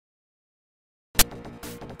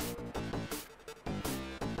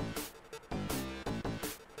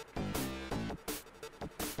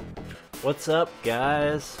What's up,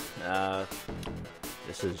 guys?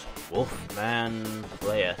 This is Wolfman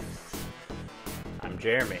Playeth. I'm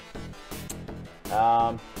Jeremy.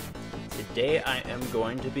 Today I am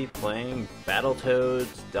going to be playing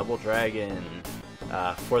Battletoads Double Dragon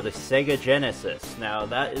for the Sega Genesis. Now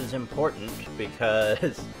that is important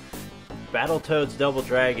because Battletoads Double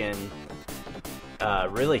Dragon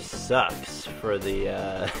really sucks for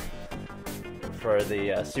the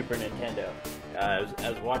Super Nintendo. I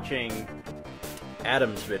was watching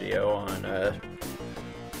Adam's video on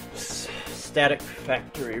Static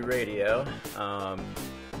Factory Radio,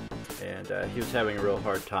 and he was having a real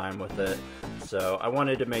hard time with it, so I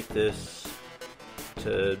wanted to make this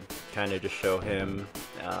to kind of just show him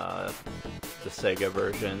the Sega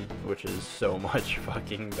version, which is so much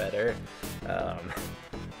fucking better.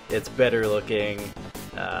 It's better looking,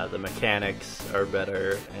 the mechanics are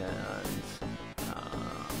better, and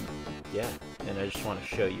yeah, and I just want to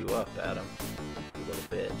show you up, Adam, you little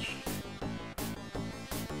bitch.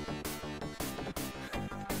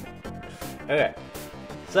 Okay,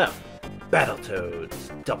 so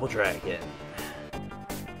Battletoads Double Dragon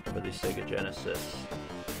for the Sega Genesis.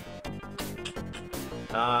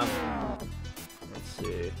 Let's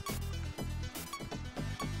see.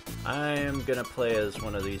 I am gonna play as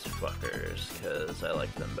one of these fuckers because I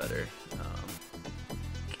like them better.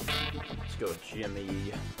 Let's go with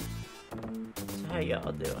Jimmy. How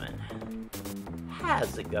y'all doing?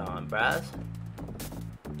 How's it going, bros?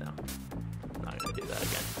 No, I'm not gonna do that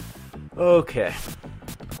again. Okay.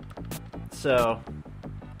 So,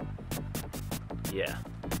 yeah.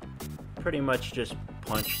 Pretty much just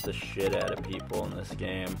punch the shit out of people in this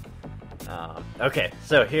game. Okay,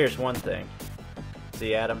 so here's one thing.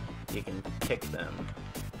 See, Adam? You can kick them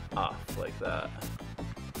off like that.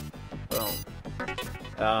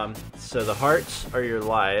 Boom. So the hearts are your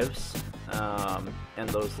lives, and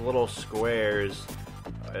those little squares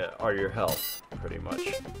are your health, pretty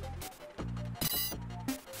much.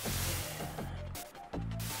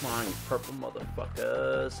 Come on, you purple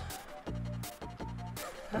motherfuckers.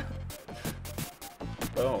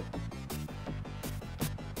 Boom.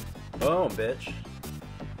 Boom, bitch.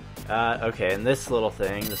 Okay, and this little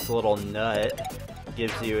thing, this little nut,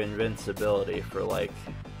 gives you invincibility for like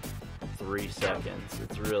 3 seconds.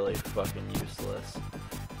 It's really fucking useless.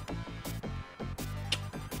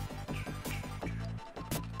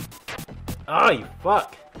 Oh, you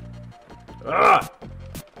fuck! Ah!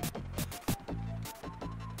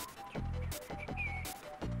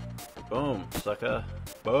 Boom, sucker.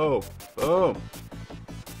 Boom, boom.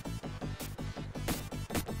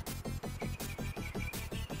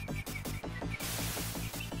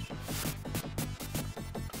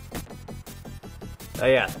 Oh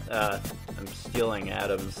yeah, I'm stealing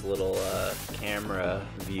Adam's little camera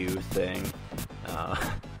view thing,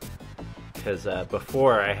 because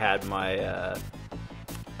before I had my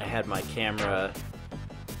camera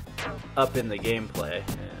up in the gameplay,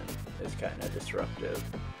 and it's kind of disruptive.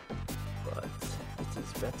 But it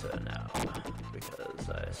is better now because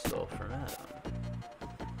I stole from Adam.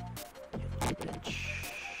 You little bitch.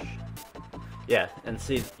 Yeah, and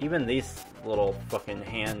see, even these little fucking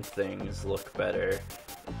hand things look better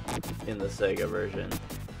in the Sega version.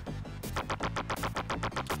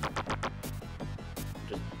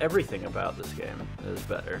 Just everything about this game is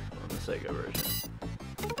better on the Sega version.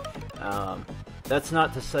 That's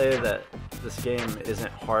not to say that this game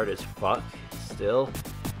isn't hard as fuck still,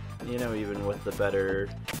 you know, even with the better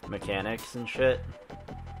mechanics and shit.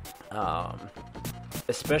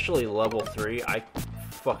 Especially level 3, I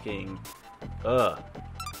fucking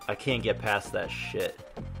I can't get past that shit.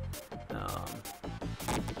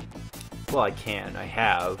 Well, I can. I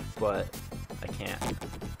have, but I can't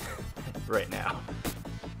right now.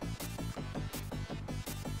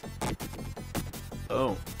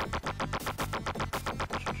 Oh.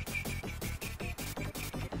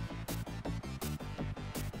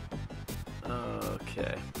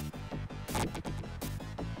 Okay.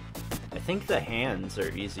 I think the hands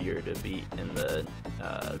are easier to beat in the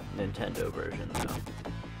Nintendo version, though.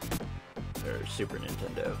 Or Super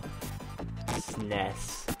Nintendo.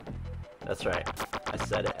 SNES. That's right. I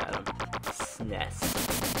said it, Adam. SNES.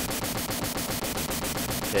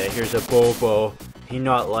 Okay, here's a Bobo. He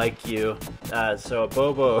not like you. So a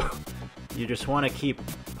Bobo, you just want to keep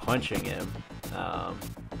punching him.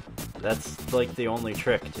 That's like the only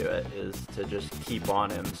trick to it, is to just keep on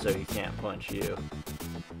him so he can't punch you.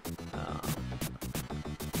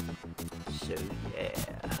 So yeah.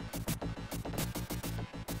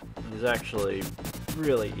 He's actually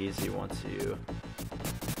really easy once you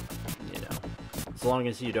know, as long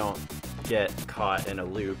as you don't get caught in a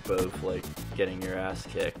loop of like getting your ass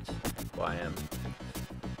kicked. by him.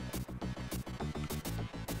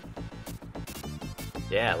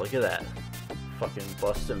 Yeah, look at that. Fucking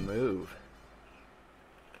bust a move.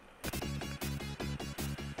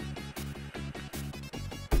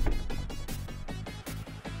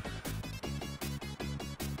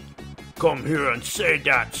 Come here and say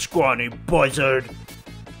that, scrawny buzzard.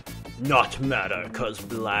 Not matter, cause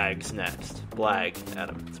Blag's next. Blag,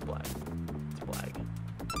 Adam, it's Blag. It's Blag.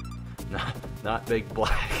 Not Big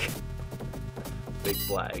Blag. Big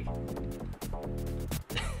Blag.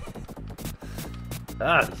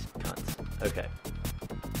 Ah, these cunts. Okay.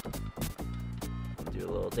 Do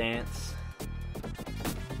a little dance.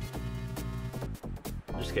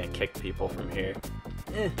 I'm just gonna kick people from here.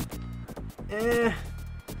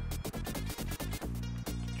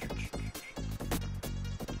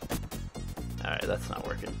 Alright, that's not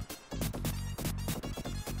working.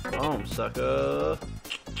 Boom, sucker.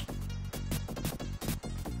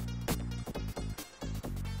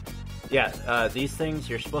 Yeah, these things,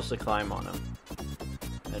 you're supposed to climb on them.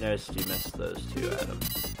 I noticed you missed those two, Adam.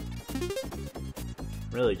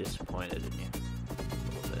 I'm really disappointed in you.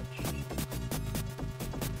 Little bitch.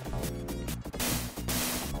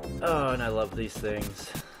 Oh, and I love these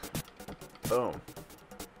things. Boom.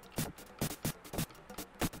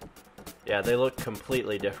 Yeah, they look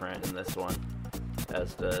completely different in this one,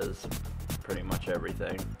 as does pretty much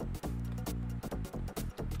everything.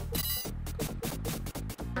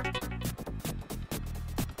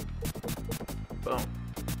 Boom.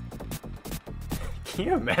 Can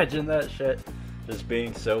you imagine that shit? Just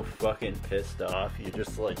being so fucking pissed off. You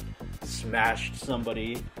just, like, smashed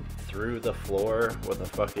somebody through the floor with a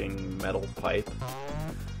fucking metal pipe.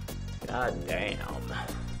 God damn.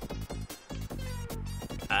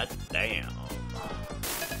 God damn.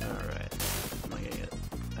 Alright. Am I gonna get...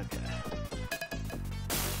 Okay.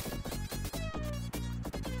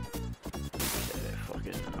 Okay,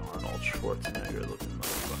 fucking Arnold Schwarzenegger looking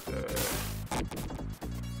motherfucker.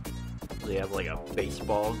 Does he have like a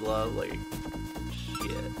baseball glove? Like,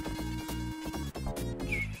 shit.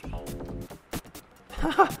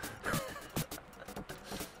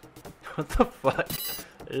 What the fuck?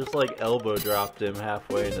 I just like elbow dropped him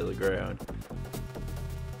halfway into the ground.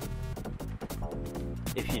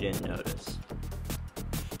 If you didn't notice.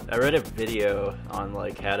 I read a video on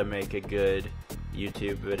like how to make a good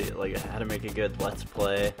YouTube video, like how to make a good Let's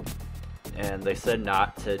Play, and they said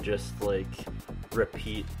not to just like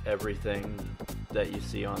repeat everything that you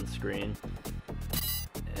see on screen,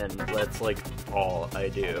 and that's like all I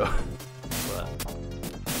do. But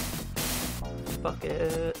fuck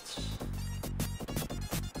it.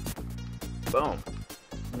 Boom.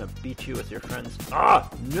 I'm gonna beat you with your friends. Ah,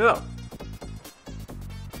 no!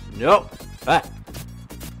 No! Ah!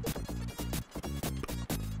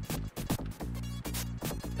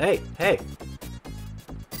 Hey, hey!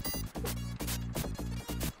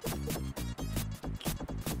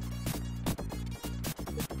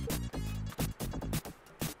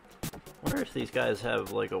 I wonder if these guys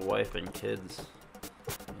have like a wife and kids.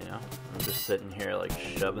 You know? I'm just sitting here like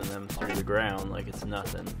shoving them through the ground like it's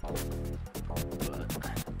nothing. But,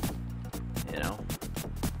 you know.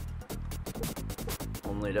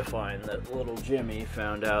 Only to find that little Jimmy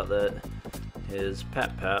found out that his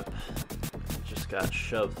pap just got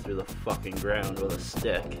shoved through the fucking ground with a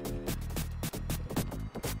stick.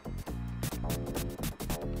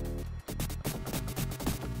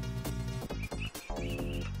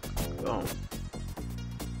 Boom.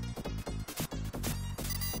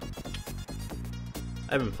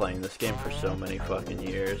 I've been playing this game for so many fucking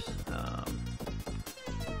years.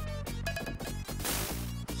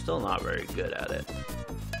 Still not very good at it.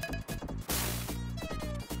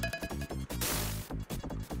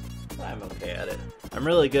 I'm okay at it. I'm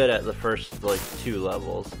really good at the first, like, 2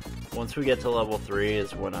 levels. Once we get to level 3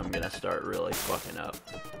 is when I'm gonna start really fucking up.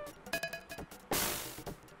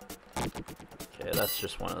 Okay, that's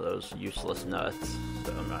just one of those useless nuts,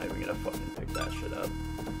 so I'm not even gonna fucking pick that shit up.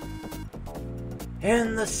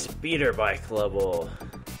 And the speeder bike level.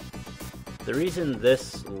 The reason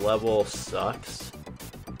this level sucks,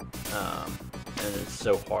 and it's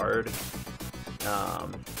so hard,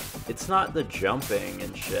 it's not the jumping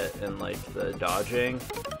and shit and like the dodging,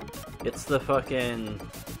 it's the fucking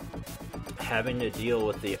having to deal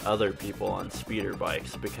with the other people on speeder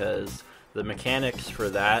bikes, because the mechanics for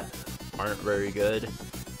that aren't very good.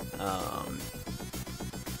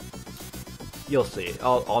 You'll see.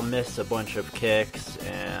 I'll miss a bunch of kicks,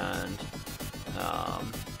 and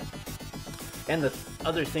the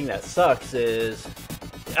other thing that sucks is,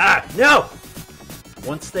 no!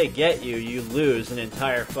 Once they get you, you lose an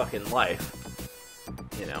entire fucking life.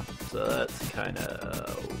 You know, so that's kind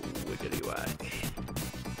of Wiggity whack.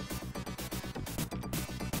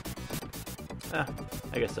 Ah,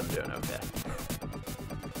 I guess I'm doing okay.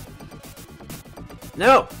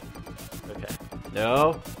 No! Okay.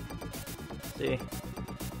 No! See?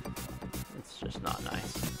 It's just not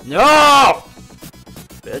nice. No!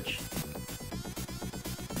 Bitch.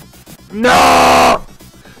 No!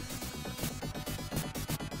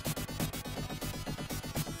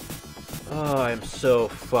 Oh, I'm so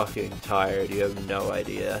fucking tired. You have no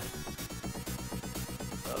idea.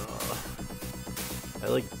 I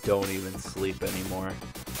like don't even sleep anymore.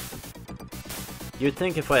 You'd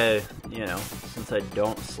think if I, you know, since I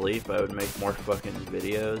don't sleep, I would make more fucking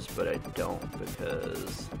videos, but I don't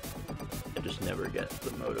because I just never get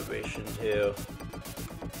the motivation to.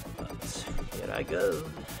 But here I go.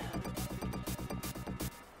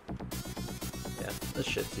 Yeah, this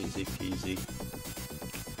shit's easy peasy.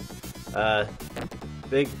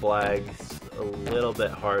 Big Blag's a little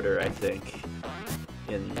bit harder, I think,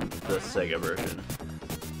 in the Sega version.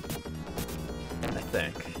 I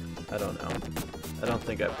think. I don't know. I don't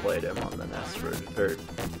think I played him on the NES version, or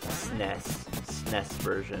SNES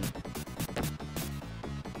version.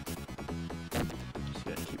 Just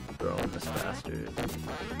gonna keep throwing this bastard.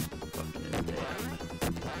 Fucking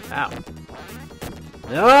damn. Ow!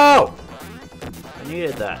 No! I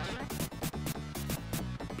needed that.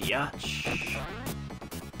 Biatch.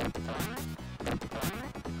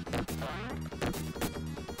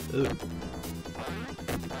 Ooh.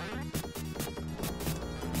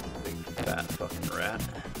 Big fat fucking rat.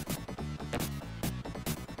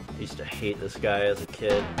 I used to hate this guy as a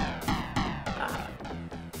kid. Ah.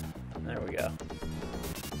 There we go.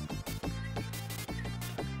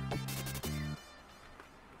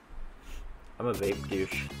 I'm a vape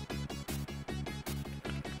douche.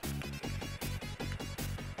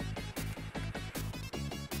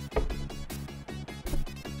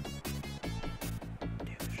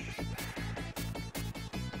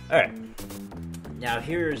 Alright, now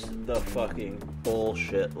here's the fucking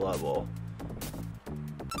bullshit level.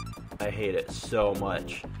 I hate it so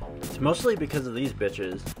much. It's mostly because of these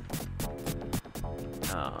bitches.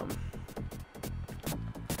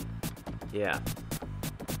 Yeah.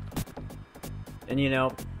 And you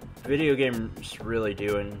know, video games really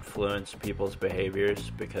do influence people's behaviors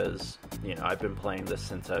because, you know, I've been playing this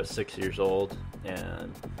since I was 6 years old,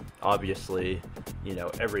 and obviously, you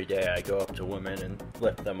know, every day I go up to women and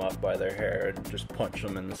lift them up by their hair and just punch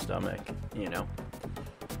them in the stomach, you know.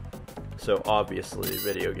 So obviously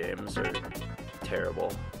video games are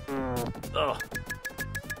terrible. Ugh.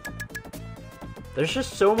 There's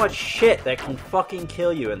just so much shit that can fucking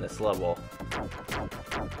kill you in this level.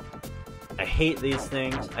 I hate these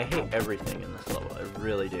things. I hate everything in this level. I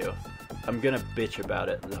really do. I'm gonna bitch about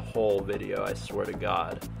it the whole video, I swear to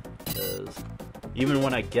God. Because even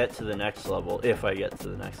when I get to the next level, if I get to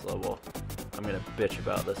the next level, I'm gonna bitch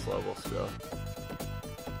about this level still.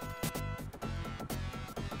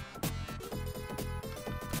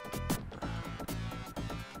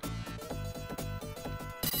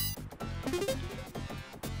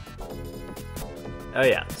 Oh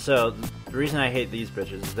yeah, so the reason I hate these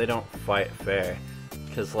bitches is they don't fight fair.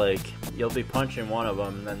 Because, like, you'll be punching one of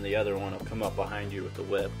them, and then the other one will come up behind you with the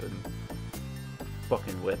whip, and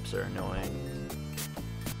fucking whips are annoying.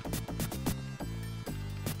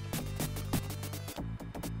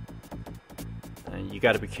 And you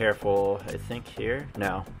gotta be careful, I think, here?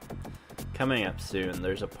 No. Coming up soon,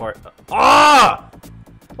 there's a part... Ah!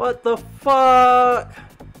 What the fuck?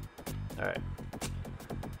 Alright.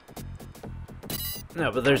 No,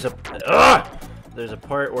 but there's a... There's a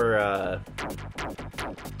part where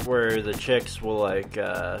the chicks will, like,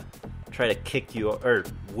 try to kick you, or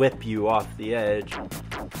whip you off the edge.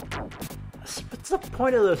 What's the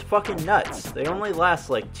point of those fucking nuts? They only last,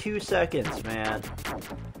 like, 2 seconds, man.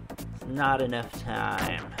 It's not enough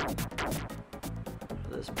time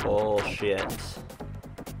for this bullshit.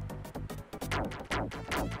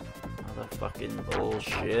 Motherfucking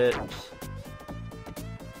bullshit.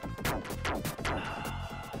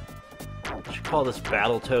 I should call this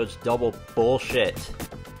Battletoads double bullshit.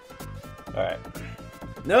 Alright.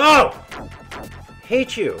 No! I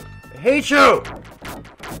hate you! I hate you!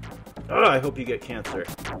 Ugh, I hope you get cancer.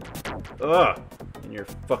 Ugh! And you're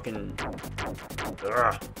fucking...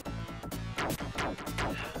 Ugh.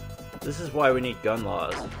 This is why we need gun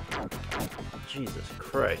laws. Jesus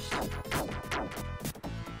Christ.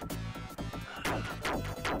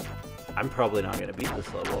 I'm probably not gonna beat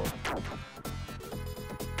this level.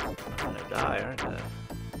 I'm gonna die, aren't I?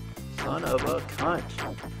 Son of a cunt.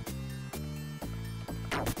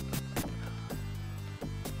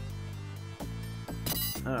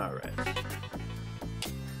 Alright.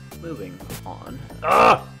 Moving on.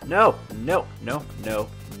 Ah! No! No! No! No!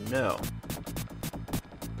 No!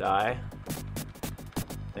 Die.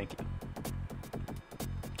 Thank you.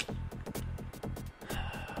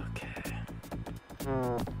 Okay.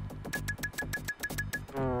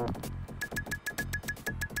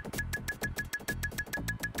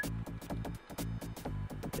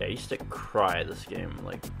 Yeah, I used to cry this game,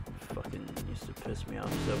 like, fucking used to piss me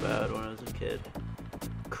off so bad when I was a kid.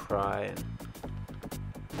 Cry and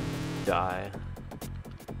die.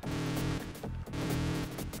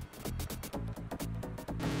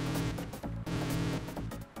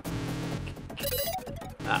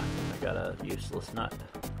 Ah, I got a useless nut.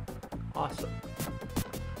 Awesome.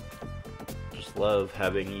 Just love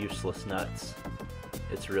having useless nuts.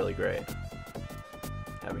 It's really great.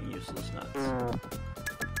 Having useless nuts.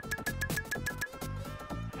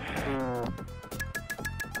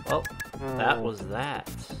 Well, that was that.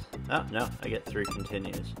 Oh, no, I get 3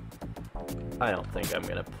 continues. I don't think I'm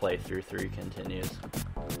gonna play through 3 continues.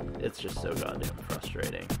 It's just so goddamn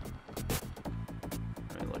frustrating.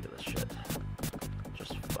 I mean, look at this shit.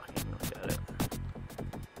 Just fucking look at it.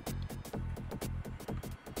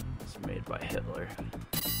 It's made by Hitler.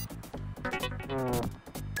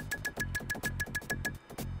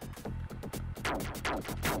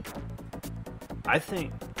 I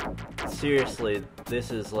think, seriously,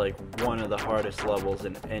 this is like one of the hardest levels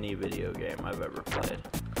in any video game I've ever played.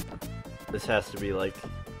 This has to be like,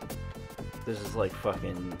 this is like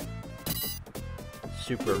fucking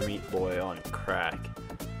Super Meat Boy on crack.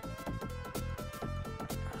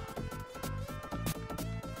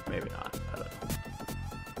 Maybe not, I don't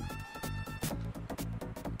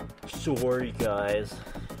know. Sorry guys,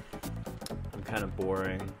 I'm kind of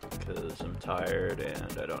boring because I'm tired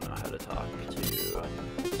and I don't know how to talk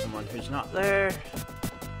to someone who's not there.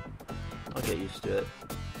 I'll get used to it.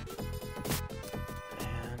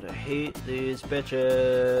 And I hate these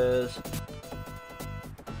bitches.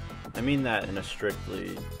 I mean that in a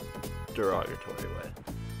strictly derogatory way.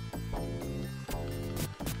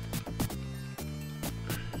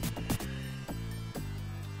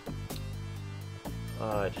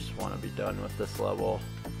 Oh, I just want to be done with this level.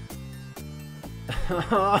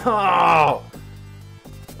 Oh!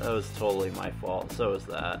 That was totally my fault. So was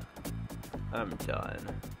that. I'm done.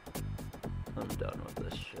 I'm done with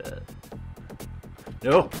this shit.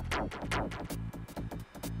 No!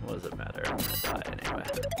 What does it matter? I'm gonna die anyway.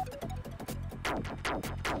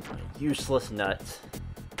 Useless nut.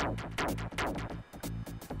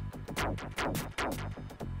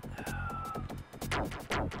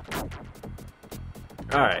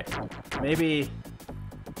 Alright. Maybe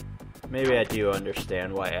I do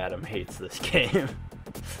understand why Adam hates this game.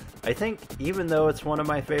 I think even though it's one of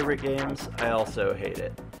my favorite games, I also hate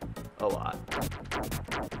it. A lot.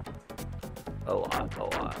 A lot, a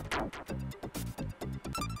lot.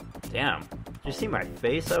 Damn. Did you see my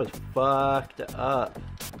face? I was fucked up.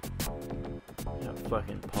 I'm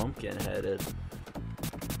fucking pumpkin-headed.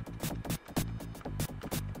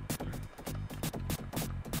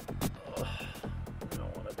 I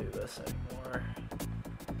don't want to do this anymore.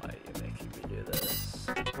 Why are you making me do this?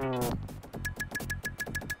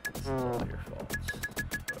 It's all your fault.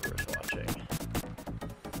 Whoever's watching.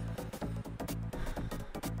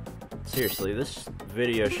 Seriously, this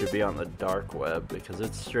video should be on the dark web because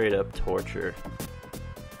it's straight up torture.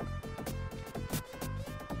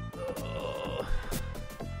 Ugh.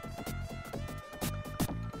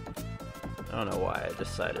 I don't know why I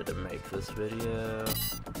decided to make this video.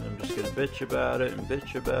 I'm just gonna bitch about it and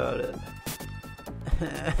bitch about it.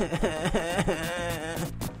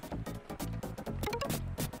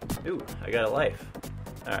 Ooh, I got a life.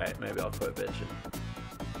 Alright, maybe I'll quit bitching.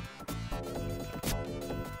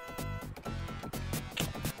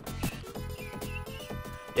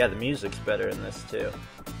 Yeah, the music's better in this too.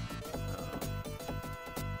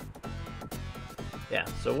 Yeah,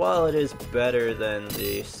 so while it is better than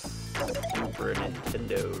the Super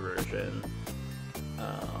Nintendo version,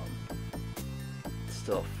 it's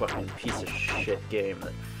still a fucking piece of shit game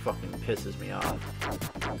that fucking pisses me off.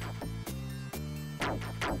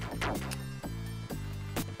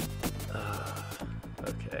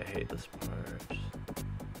 Okay, I hate this part.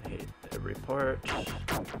 I hate every part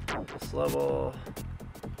of this level.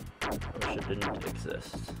 I wish it didn't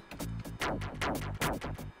exist.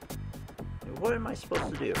 What am I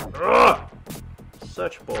supposed to do? Ugh!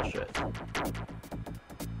 Such bullshit.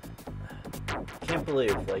 Can't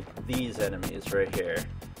believe, like, these enemies right here,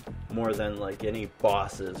 more than, like, any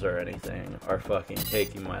bosses or anything, are fucking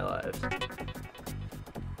taking my lives. I'm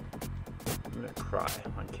gonna cry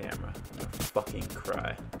on camera. I'm gonna fucking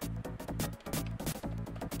cry.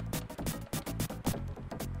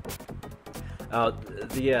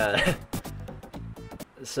 The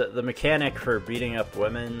so the mechanic for beating up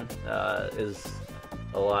women is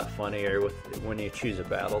a lot funnier when you choose a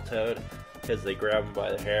Battletoad, because they grab them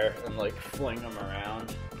by the hair and like fling them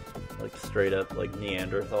around, like straight up like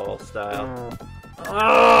Neanderthal style.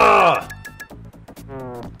 Ah!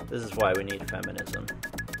 This is why we need feminism.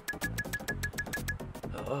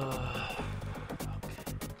 Okay.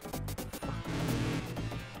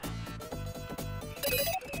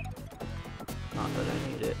 Not that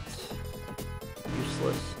I need it.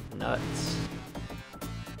 Useless nuts.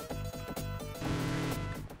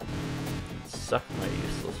 Suck my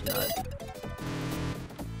useless nut.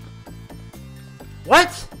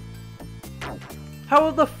 What?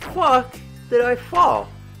 How the fuck did I fall?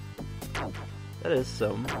 That is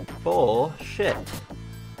some bullshit.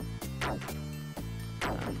 I'm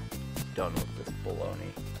done with this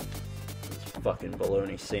bologna. These fucking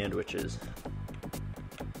bologna sandwiches.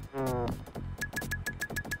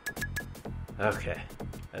 Okay.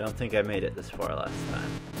 I don't think I made it this far last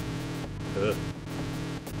time. Ugh.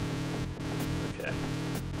 Okay.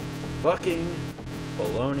 Fucking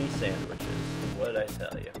bologna sandwiches. What did I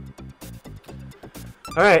tell you?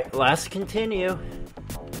 Alright, let's continue.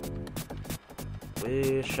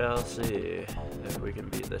 We shall see if we can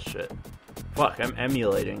beat this shit. Fuck, I'm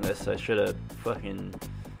emulating this. I should have fucking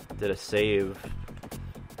did a save.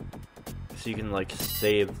 So you can, like,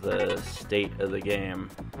 save the state of the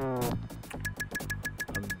game.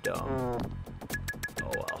 I'm dumb.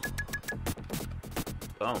 Oh well.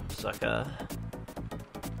 Boom, sucker.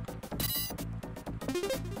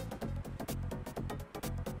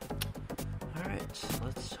 Alright,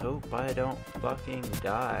 let's hope I don't fucking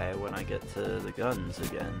die when I get to the guns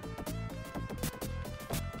again.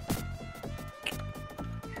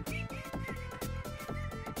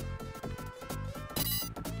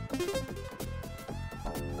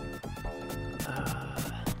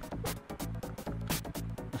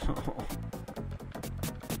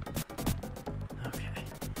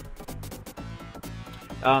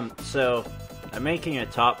 So I'm making a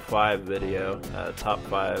top 5 video, top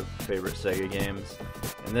 5 favorite Sega games,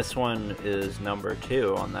 and this one is number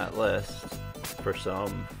 2 on that list for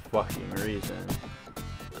some fucking reason.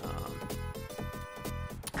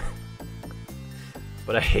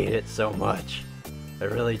 But I hate it so much. I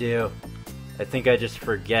really do. I think I just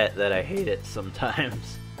forget that I hate it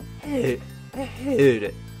sometimes. I hate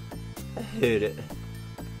it. I hate it.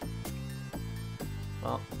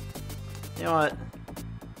 Well, you know what?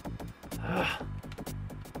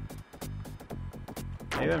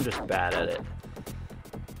 Maybe I'm just bad at it.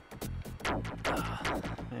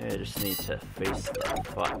 Maybe I just need to face the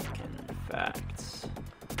fucking facts.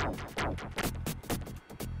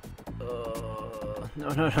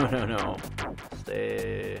 No.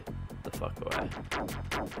 Stay the fuck away.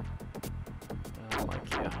 I don't like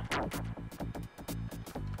you.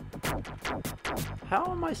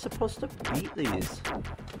 How am I supposed to beat these?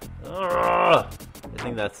 I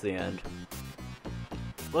think that's the end.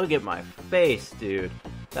 Look at my face, dude.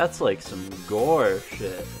 That's like some gore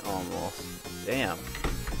shit, almost. Damn.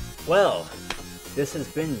 Well, this has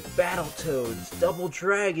been Battletoads Double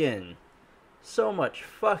Dragon. So much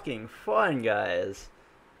fucking fun, guys.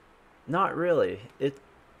 Not really. It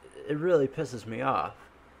really pisses me off.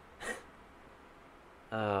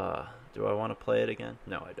 Do I want to play it again?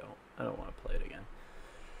 No, I don't. I don't want to play it again.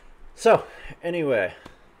 So, anyway,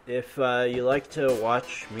 if you like to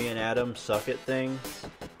watch me and Adam suck at things,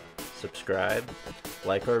 subscribe,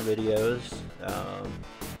 like our videos.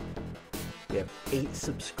 We have 8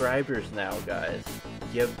 subscribers now, guys.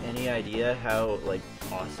 Do you have any idea how, like,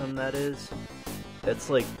 awesome that is? That's,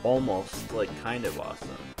 like, almost, like, kind of awesome.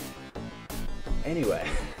 Anyway,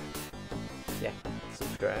 yeah,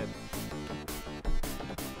 subscribe.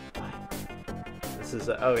 Bye. This is,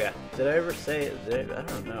 oh yeah, did I ever say, I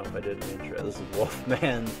don't know if I did an intro. This is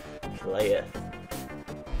Wolfman Playeth.